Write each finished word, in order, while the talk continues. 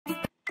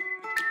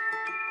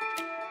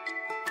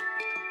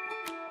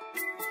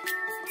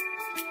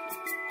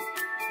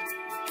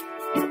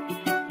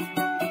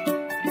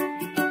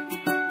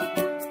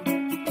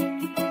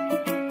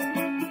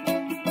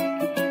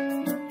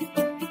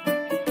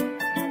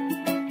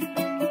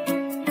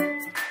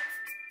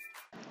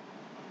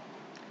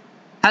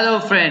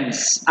Hello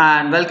friends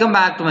and welcome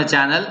back to my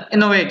channel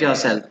Innovate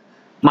Yourself.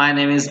 My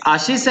name is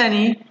Ashish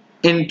Saini.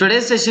 In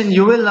today's session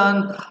you will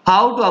learn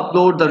how to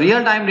upload the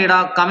real-time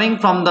data coming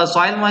from the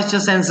soil moisture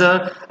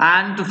sensor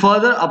and to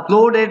further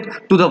upload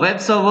it to the web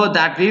server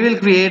that we will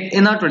create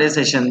in our today's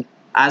session.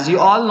 As you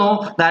all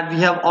know that we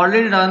have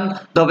already done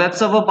the web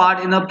server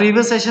part in a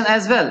previous session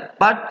as well.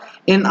 But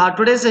in our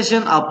today's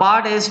session, our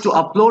part is to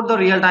upload the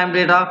real-time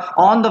data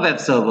on the web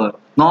server,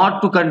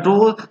 not to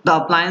control the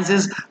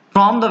appliances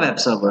from the web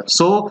server.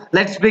 So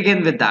let's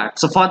begin with that.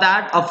 So for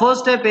that, our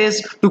first step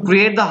is to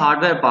create the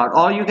hardware part,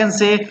 or you can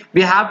say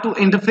we have to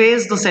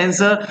interface the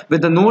sensor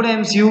with the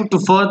NodeMCU to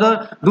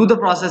further do the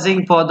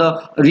processing for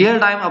the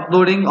real-time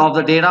uploading of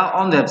the data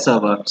on the web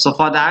server. So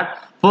for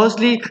that,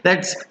 firstly,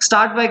 let's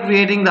start by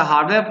creating the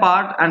hardware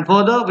part, and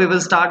further we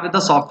will start with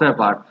the software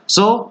part.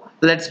 So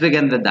let's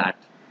begin with that.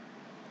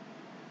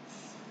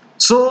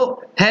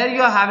 So here you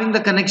are having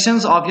the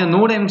connections of your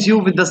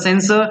NodeMCU with the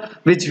sensor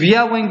which we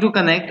are going to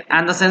connect,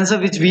 and the sensor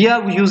which we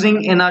are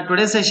using in our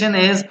today's session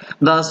is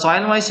the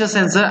soil moisture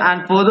sensor,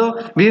 and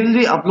further we will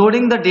be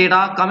uploading the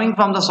data coming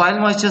from the soil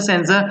moisture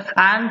sensor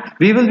and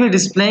we will be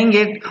displaying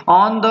it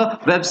on the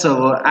web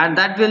server, and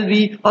that will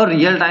be a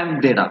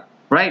real-time data,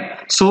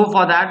 right? So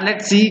for that,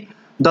 let's see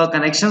the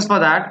connections for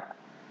that.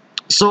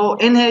 So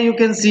in here you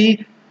can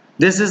see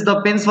this is the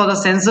pins for the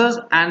sensors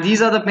and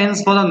these are the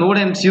pins for the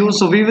NodeMCU.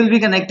 So we will be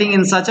connecting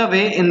in such a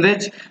way in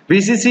which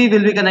VCC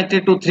will be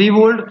connected to 3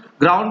 volt,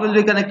 ground will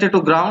be connected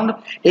to ground,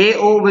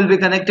 AO will be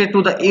connected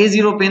to the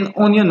A0 pin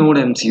on your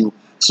NodeMCU.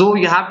 So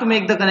you have to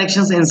make the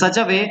connections in such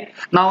a way.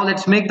 Now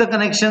let's make the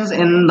connections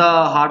in the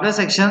hardware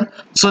section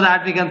so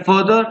that we can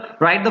further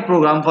write the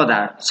program for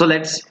that. So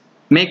let's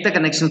make the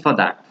connection for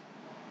that.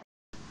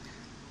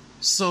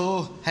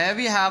 So here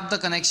we have the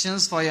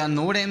connections for your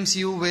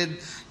NodeMCU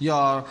with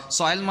your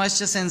soil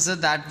moisture sensor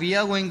that we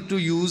are going to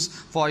use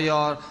for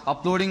your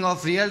uploading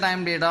of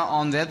real-time data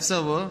on web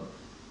server.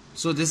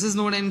 So this is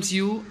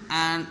NodeMCU,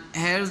 and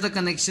here's the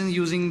connection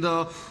using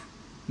the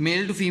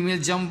male to female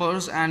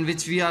jumpers, and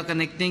which we are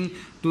connecting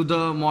to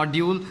the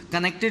module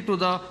connected to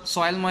the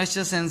soil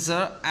moisture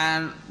sensor.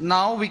 And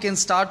now we can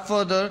start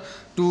further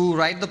to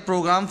write the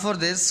program for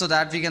this so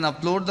that we can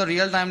upload the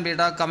real-time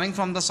data coming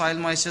from the soil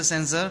moisture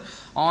sensor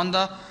on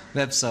the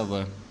web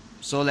server.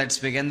 So let's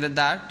begin with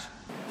that.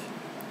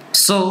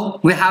 So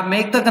we have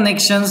made the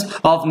connections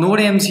of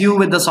NodeMCU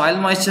with the soil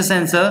moisture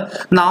sensor.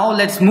 Now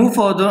let's move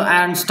further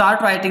and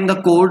start writing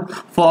the code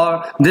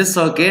for this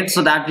circuit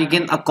so that we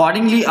can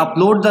accordingly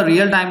upload the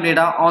real-time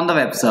data on the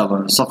web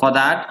server. So for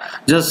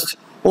that, just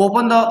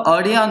open the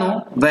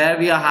Arduino where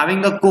we are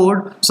having the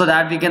code so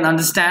that we can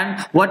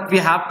understand what we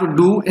have to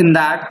do in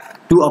that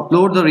to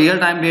upload the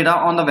real-time data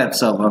on the web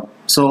server.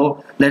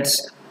 So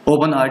let's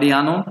open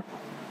Arduino.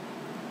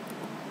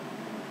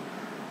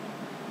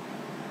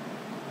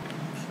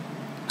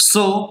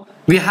 So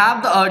we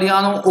have the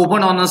Arduino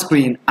open on a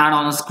screen, and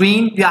on a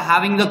screen we are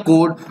having the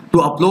code to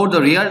upload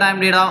the real-time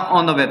data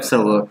on the web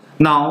server.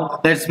 Now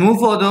let's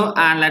move further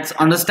and let's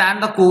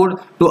understand the code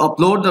to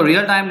upload the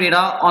real-time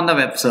data on the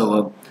web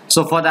server.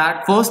 So for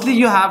that, firstly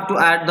you have to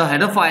add the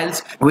header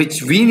files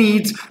which we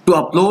need to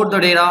upload the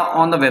data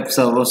on the web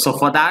server. So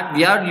for that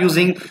we are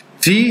using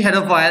 3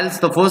 header files.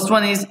 The first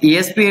one is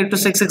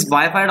ESP8266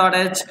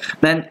 Wi-Fi.h,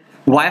 then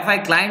Wi-Fi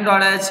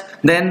client.h,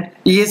 then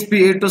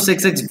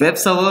ESP8266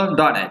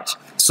 webserver.h.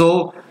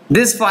 So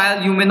this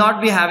file you may not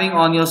be having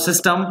on your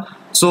system.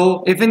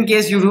 So if in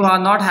case you are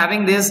not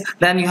having this,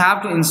 then you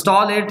have to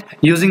install it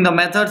using the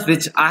methods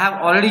which I have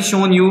already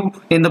shown you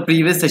in the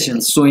previous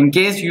sessions. So in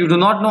case you do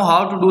not know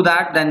how to do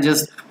that, then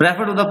just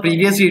refer to the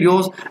previous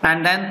videos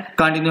and then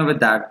continue with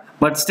that.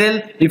 But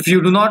still, if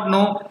you do not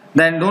know,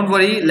 then don't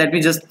worry, let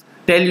me just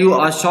tell you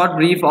a short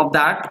brief of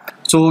that.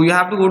 So you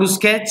have to go to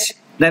Sketch,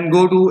 then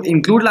go to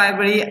include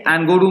library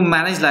and go to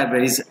manage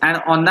libraries,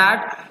 and on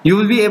that you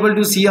will be able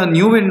to see a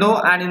new window,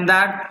 and in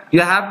that you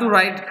have to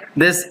write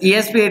this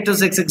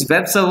ESP8266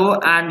 web server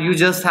and you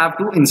just have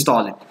to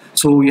install it.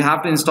 So you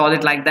have to install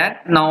it like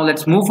that. Now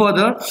let's move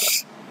further.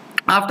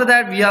 After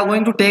that we are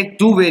going to take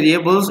 2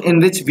 variables in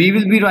which we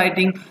will be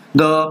writing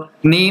the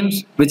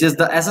names, which is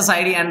the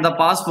SSID and the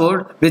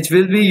password, which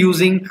we'll be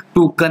using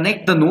to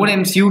connect the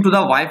NodeMCU to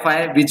the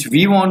Wi-Fi which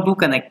we want to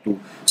connect to.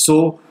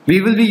 So we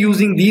will be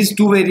using these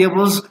 2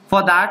 variables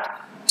for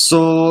that.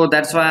 So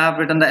that's why I have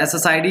written the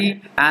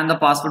SSID and the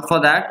password for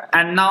that.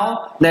 And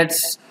now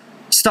let's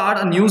start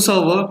a new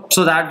server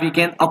so that we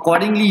can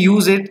accordingly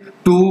use it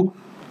to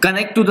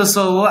connect to the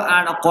server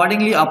and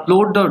accordingly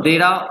upload the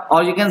data,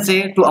 or you can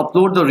say to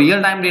upload the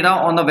real-time data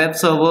on the web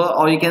server,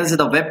 or you can say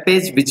the web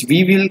page which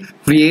we will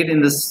create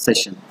in this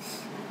session.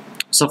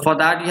 So for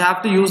that you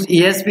have to use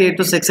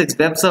ESP8266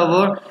 web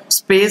server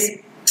space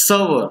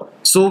server.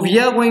 So we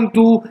are going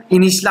to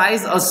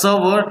initialize a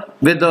server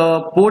with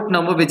a port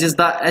number which is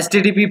the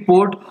HTTP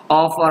port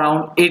of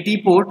around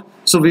 80 port.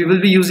 So we will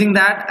be using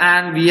that,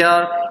 and we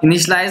are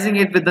initializing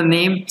it with the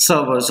name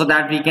server, so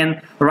that we can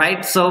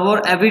write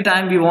server every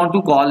time we want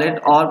to call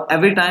it or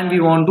every time we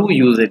want to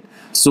use it.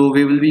 So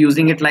we will be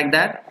using it like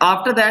that.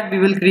 After that, we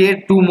will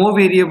create two more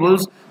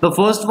variables. The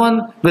first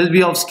one will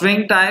be of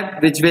string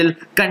type, which will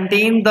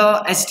contain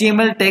the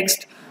HTML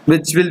text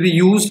which will be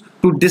used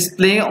to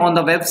display on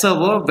the web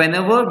server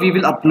whenever we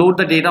will upload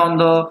the data on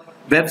the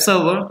web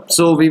server.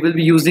 So we will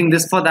be using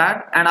this for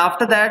that. And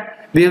after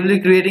that, we will be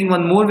creating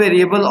one more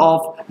variable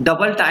of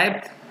double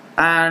type,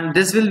 and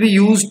this will be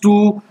used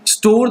to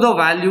store the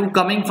value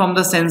coming from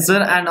the sensor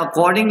and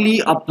accordingly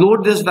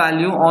upload this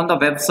value on the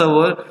web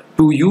server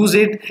to use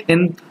it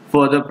in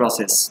further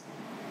process.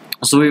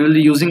 So we will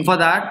be using for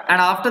that. And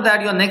after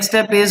that, your next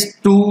step is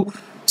to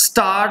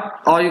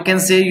start, or you can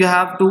say you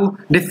have to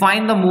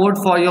define the mode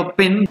for your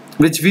pin,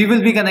 which we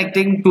will be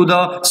connecting to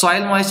the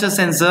soil moisture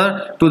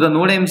sensor to the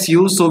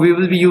NodeMCU. So we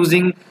will be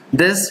using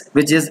this,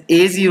 which is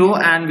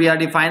A0, and we are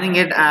defining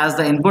it as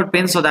the input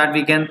pin so that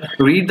we can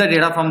read the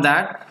data from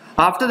that.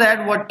 After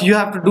that, what you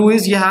have to do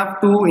is you have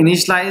to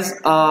initialize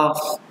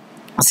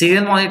a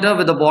serial monitor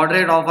with a baud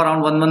rate of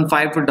around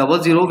 115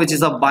 to 00, which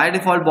is a by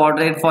default baud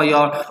rate for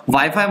your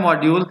Wi-Fi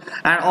module,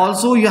 and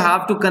also you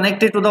have to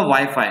connect it to the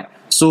Wi-Fi.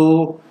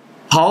 So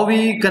how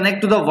we connect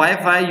to the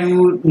Wi-Fi,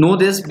 you know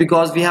this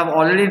because we have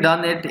already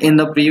done it in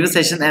the previous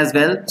session as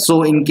well.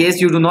 So in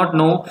case you do not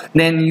know,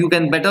 then you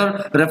can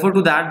better refer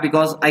to that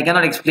because I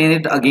cannot explain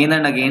it again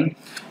and again.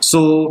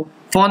 So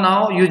for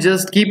now, you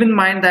just keep in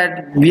mind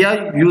that we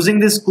are using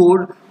this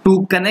code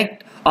to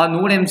connect our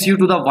NodeMCU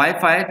to the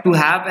Wi-Fi to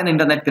have an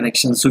internet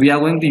connection. So we are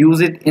going to use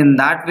it in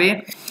that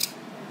way.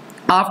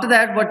 After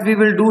that, what we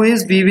will do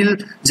is we will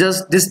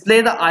just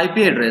display the IP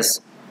address.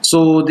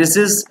 So this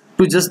is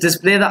to just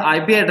display the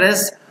IP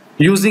address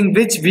using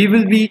which we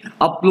will be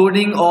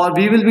uploading or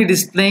we will be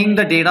displaying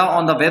the data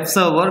on the web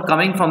server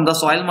coming from the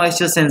soil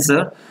moisture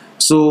sensor.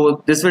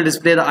 So this will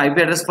display the IP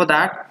address for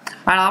that.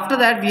 And after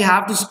that, we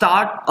have to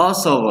start a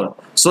server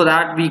so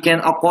that we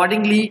can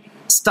accordingly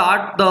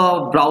start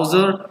the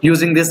browser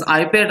using this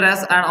IP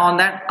address, and on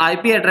that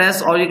IP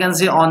address, or you can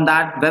say on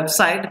that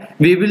website,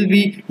 we will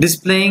be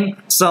displaying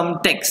some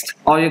text,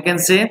 or you can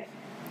say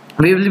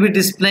we will be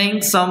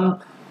displaying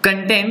some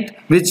content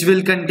which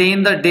will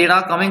contain the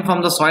data coming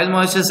from the soil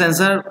moisture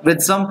sensor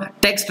with some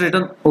text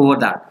written over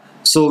that.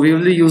 So we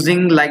will be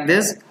using like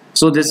this.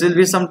 So this will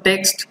be some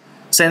text,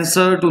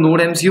 sensor to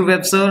NodeMCU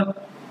web server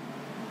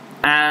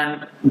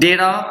and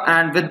data,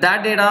 and with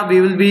that data we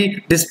will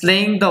be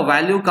displaying the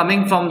value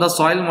coming from the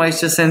soil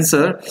moisture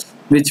sensor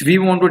which we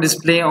want to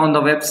display on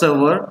the web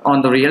server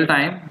on the real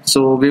time.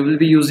 So we will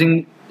be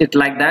using it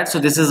like that. So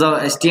this is a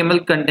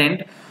HTML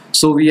content.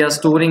 So we are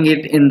storing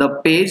it in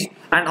the page,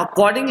 and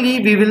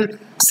accordingly we will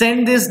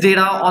send this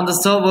data on the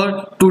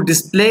server to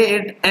display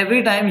it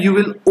every time you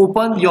will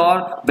open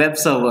your web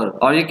server,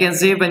 or you can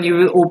say when you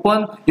will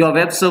open your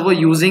web server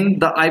using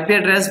the IP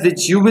address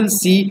which you will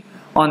see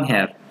on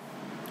here.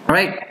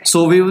 Right,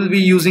 so we will be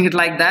using it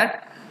like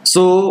that.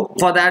 So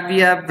for that, we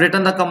have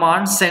written the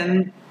command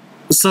send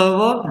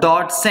server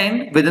dot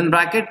send within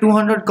bracket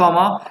 200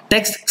 comma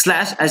text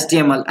slash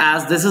HTML.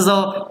 As this is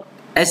a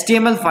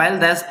HTML file,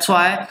 that's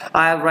why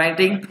I am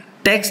writing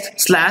text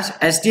slash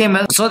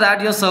HTML, so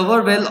that your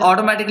server will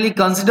automatically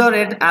consider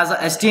it as a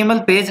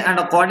HTML page and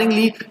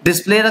accordingly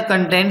display the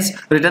contents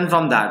written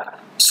from that.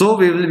 So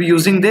we will be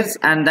using this,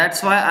 and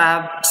that's why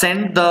I have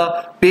sent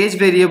the page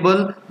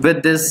variable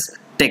with this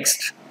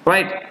text.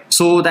 Right,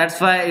 so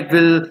that's why it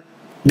will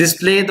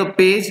display the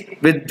page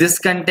with this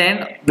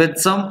content with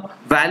some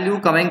value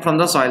coming from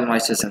the soil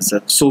moisture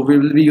sensor. So we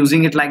will be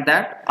using it like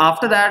that.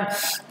 After that,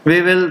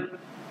 we will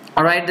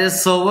write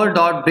this server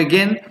dot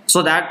begin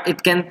so that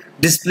it can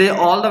display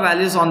all the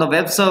values on the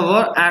web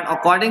server, and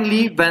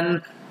accordingly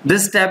when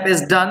this step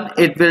is done,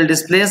 it will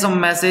display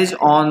some message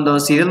on the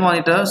serial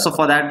monitor. So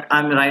for that,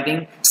 I'm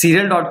writing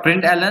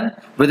serial.println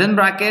within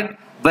bracket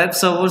web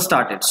server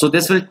started. So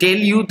this will tell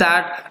you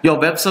that your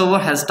web server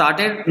has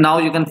started. Now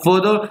you can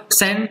further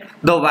send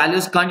the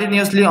values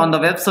continuously on the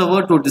web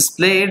server to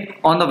display it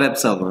on the web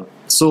server.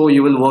 So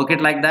you will work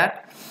it like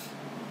that.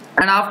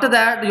 And after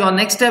that, your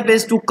next step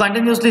is to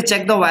continuously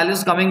check the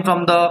values coming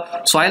from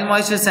the soil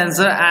moisture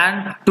sensor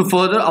and to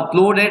further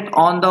upload it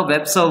on the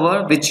web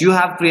server which you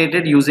have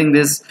created using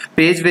this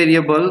page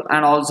variable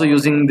and also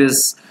using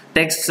this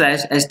text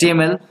slash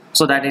HTML,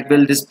 so that it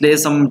will display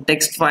some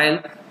text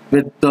file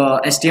with the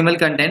HTML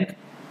content.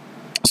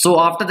 So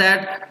after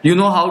that, you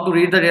know how to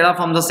read the data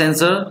from the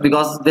sensor,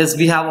 because this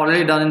we have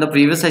already done in the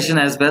previous session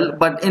as well.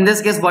 But in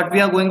this case, what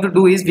we are going to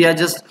do is we are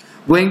just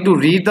going to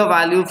read the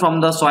value from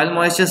the soil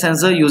moisture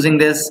sensor using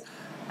this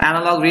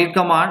analog read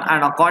command,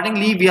 and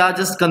accordingly we are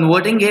just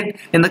converting it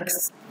in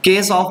the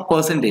case of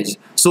percentage.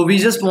 So we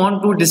just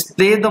want to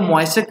display the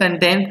moisture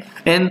content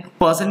in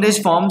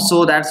percentage form,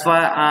 so that's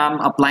why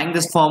I'm applying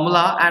this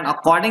formula, and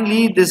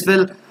accordingly this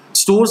will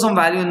store some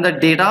value in the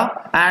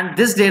data, and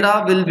this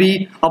data will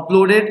be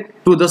uploaded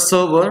to the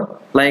server.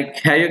 Like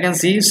here you can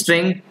see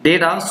string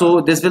data,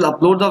 so this will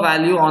upload the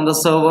value on the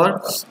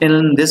server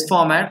in this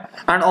format.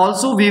 And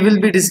also we will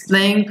be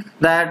displaying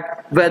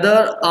that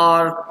whether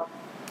our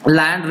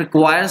land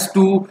requires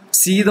to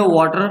see the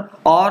water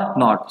or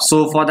not.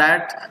 So for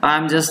that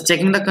I'm just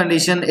checking the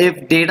condition.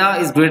 If data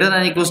is greater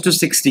than or equals to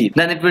 60,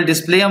 then it will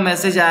display a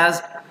message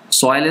as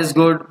soil is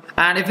good,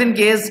 and if in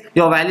case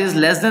your value is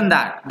less than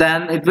that,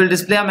 then it will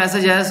display a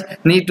message as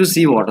need to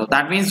see water.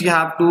 That means you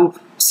have to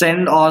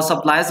send or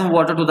supply some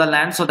water to the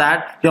land so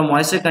that your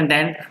moisture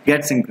content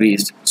gets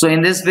increased. So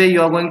in this way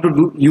you are going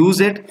to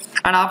use it.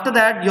 And after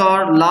that,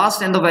 your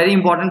last and the very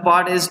important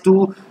part is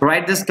to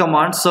write this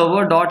command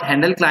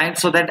server.handleClient,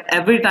 so that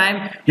every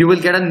time you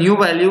will get a new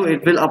value,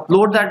 it will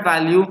upload that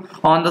value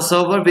on the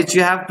server which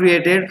you have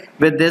created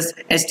with this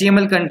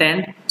HTML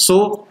content.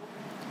 So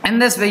in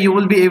this way you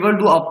will be able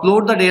to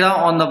upload the data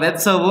on the web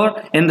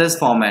server in this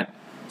format.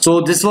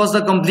 So this was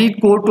the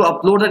complete code to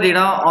upload the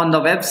data on the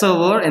web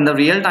server in the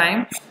real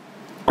time.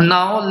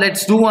 Now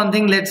let's do one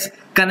thing. Let's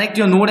connect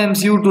your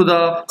NodeMCU to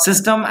the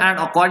system, and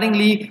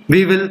accordingly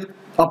we will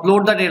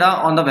upload the data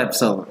on the web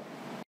server.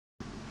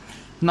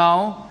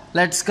 Now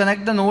let's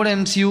connect the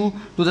NodeMCU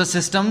to the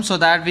system so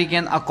that we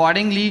can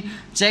accordingly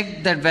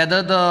check that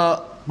whether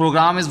the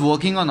program is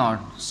working or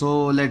not.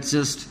 So let's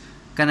just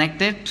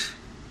connect it.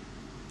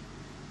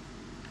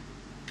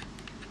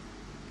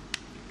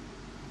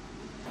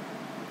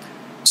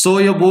 So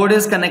your board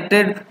is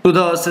connected to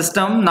the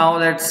system. Now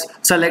let's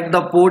select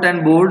the port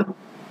and board.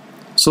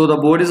 So the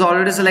board is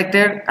already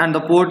selected and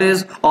the port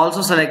is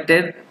also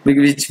selected,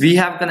 which we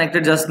have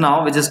connected just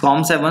now, which is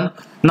COM7.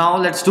 Now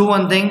let's do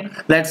one thing.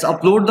 Let's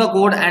upload the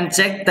code and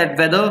check that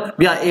whether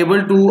we are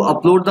able to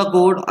upload the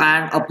code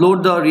and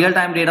upload the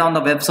real-time data on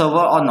the web server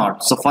or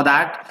not. So for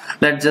that,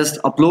 let's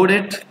just upload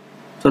it.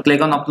 So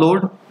click on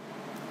upload.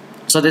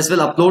 So this will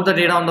upload the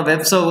data on the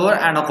web server,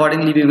 and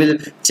accordingly we will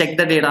check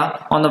the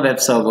data on the web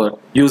server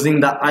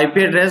using the IP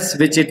address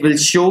which it will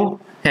show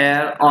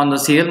here on the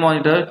serial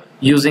monitor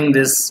using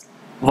this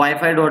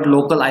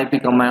Wi-Fi.local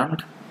IP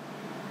command.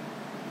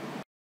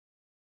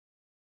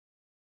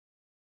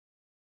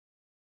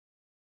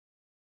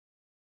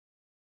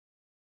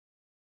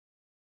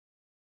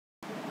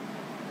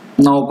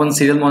 Now open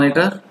serial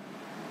monitor.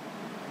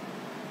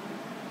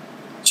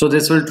 So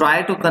this will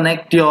try to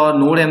connect your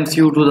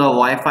NodeMCU to the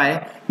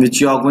Wi-Fi which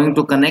you are going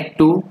to connect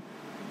to.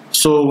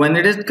 So when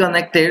it is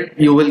connected,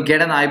 you will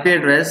get an IP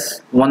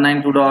address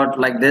 192.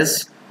 Like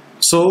this.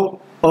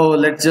 So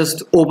let's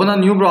just open a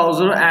new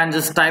browser and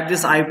just type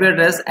this IP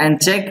address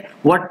and check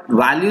what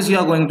values you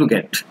are going to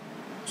get.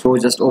 So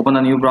just open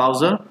a new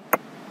browser.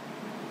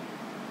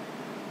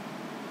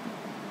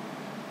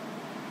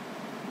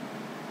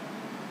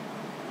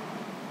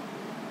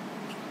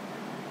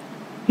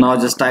 Now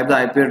just type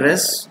the IP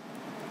address.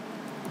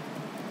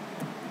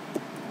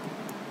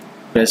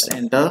 Press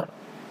enter.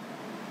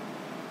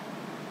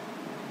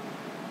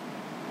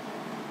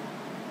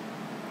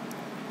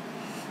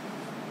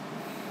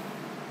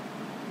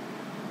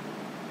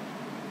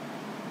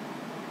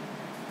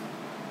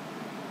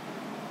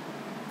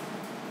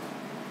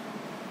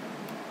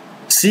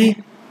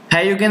 See,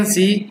 here you can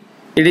see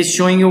it is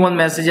showing you one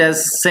message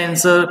as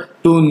sensor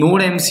to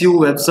NodeMCU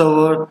web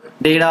server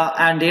data,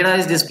 and data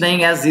is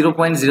displaying as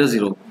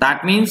 0.00.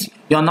 That means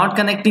you're not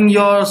connecting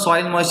your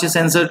soil moisture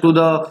sensor to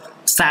the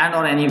sand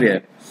or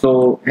anywhere.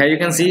 So here you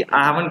can see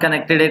I haven't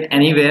connected it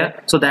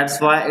anywhere, so that's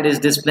why it is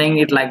displaying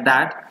it like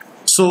that.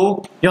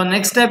 So your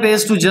next step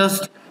is to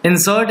just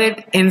insert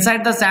it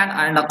inside the sand,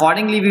 and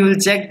accordingly we will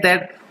check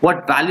that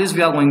what values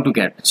we are going to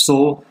get.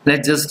 So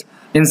let's just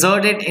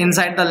insert it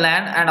inside the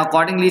land and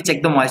accordingly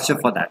check the moisture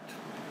for that.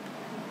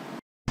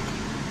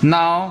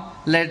 Now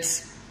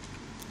let's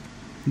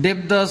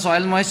dip the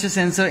soil moisture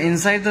sensor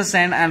inside the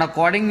sand, and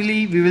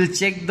accordingly we will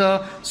check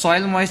the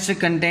soil moisture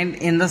content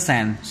in the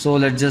sand. So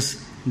let's just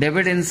dip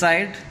it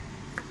inside,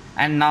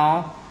 and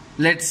now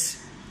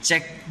let's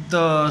check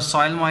the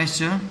soil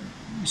moisture.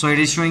 So it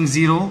is showing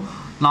 0.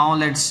 Now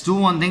let's do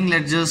one thing.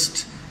 Let's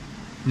just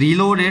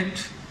reload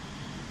it.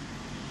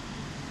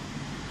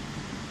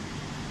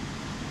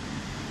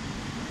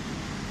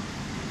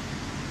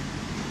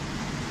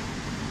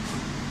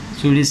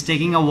 So it is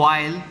taking a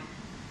while.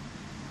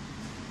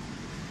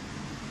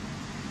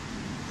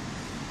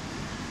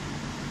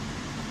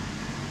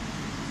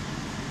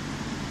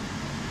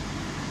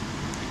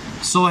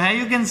 So here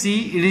you can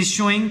see it is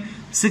showing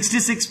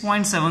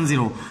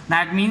 66.70.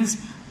 That means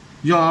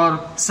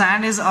your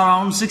sand is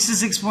around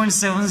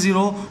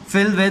 66.70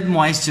 filled with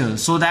moisture.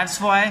 So that's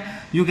why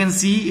you can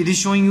see it is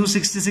showing you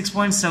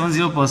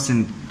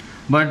 66.70%.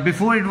 But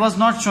before it was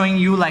not showing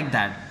you like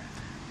that.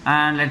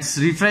 And let's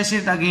refresh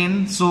it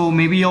again. So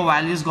maybe your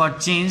values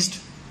got changed.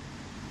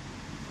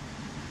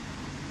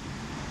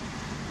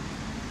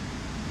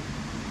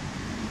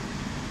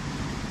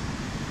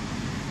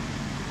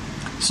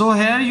 So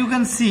here you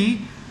can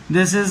see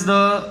this is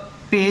the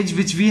page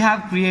which we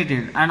have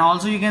created, and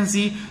also you can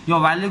see your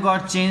value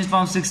got changed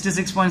from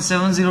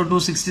 66.70 to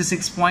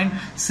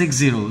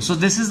 66.60. so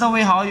this is the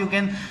way how you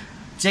can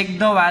check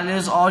the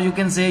values, or you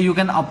can say you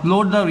can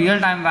upload the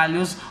real-time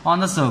values on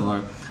the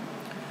server.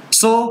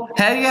 So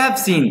here you have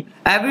seen,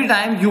 every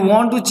time you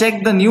want to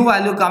check the new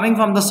value coming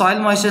from the soil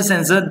moisture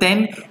sensor,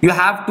 then you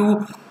have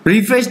to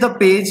refresh the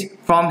page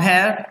from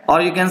here,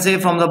 or you can say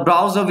from the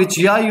browser which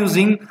you are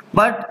using.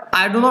 But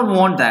I do not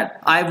want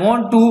that. I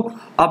want to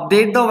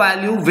update the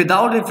value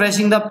without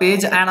refreshing the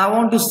page, and I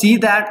want to see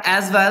that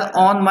as well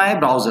on my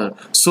browser.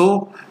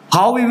 So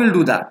how we will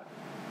do that?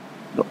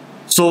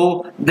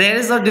 So there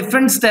is a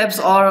different steps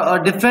or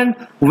a different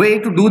way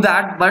to do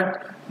that,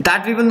 but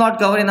that we will not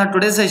cover in our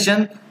today's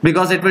session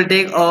because it will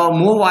take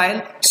more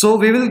while. So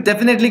we will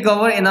definitely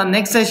cover in our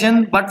next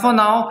session, but for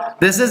now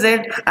this is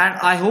it, and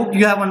I hope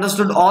you have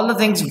understood all the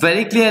things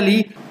very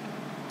clearly.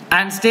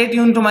 And stay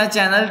tuned to my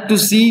channel to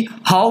see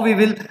how we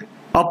will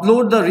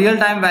upload the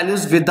real-time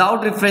values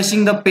without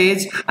refreshing the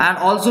page, and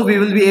also we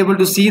will be able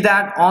to see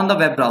that on the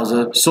web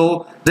browser.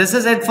 So this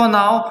is it for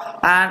now,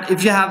 and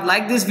if you have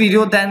liked this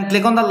video, then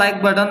click on the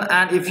like button,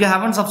 and if you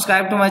haven't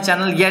subscribed to my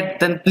channel yet,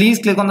 then please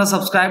click on the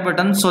subscribe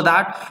button so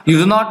that you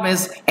do not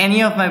miss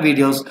any of my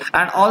videos.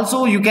 And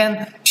also you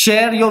can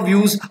share your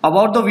views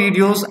about the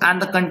videos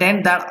and the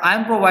content that I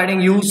am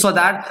providing you, so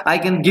that I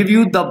can give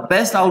you the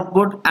best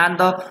output and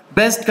the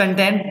best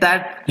content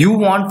that you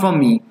want from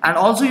me. And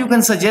also you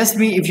can suggest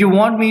me if you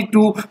want me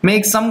to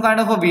make some kind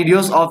of a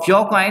videos of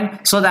your kind,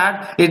 so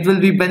that it will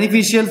be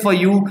beneficial for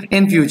you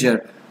in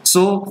future.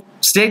 So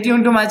stay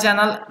tuned to my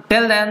channel.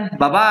 Till then,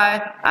 bye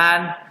bye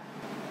and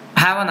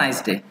have a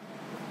nice day.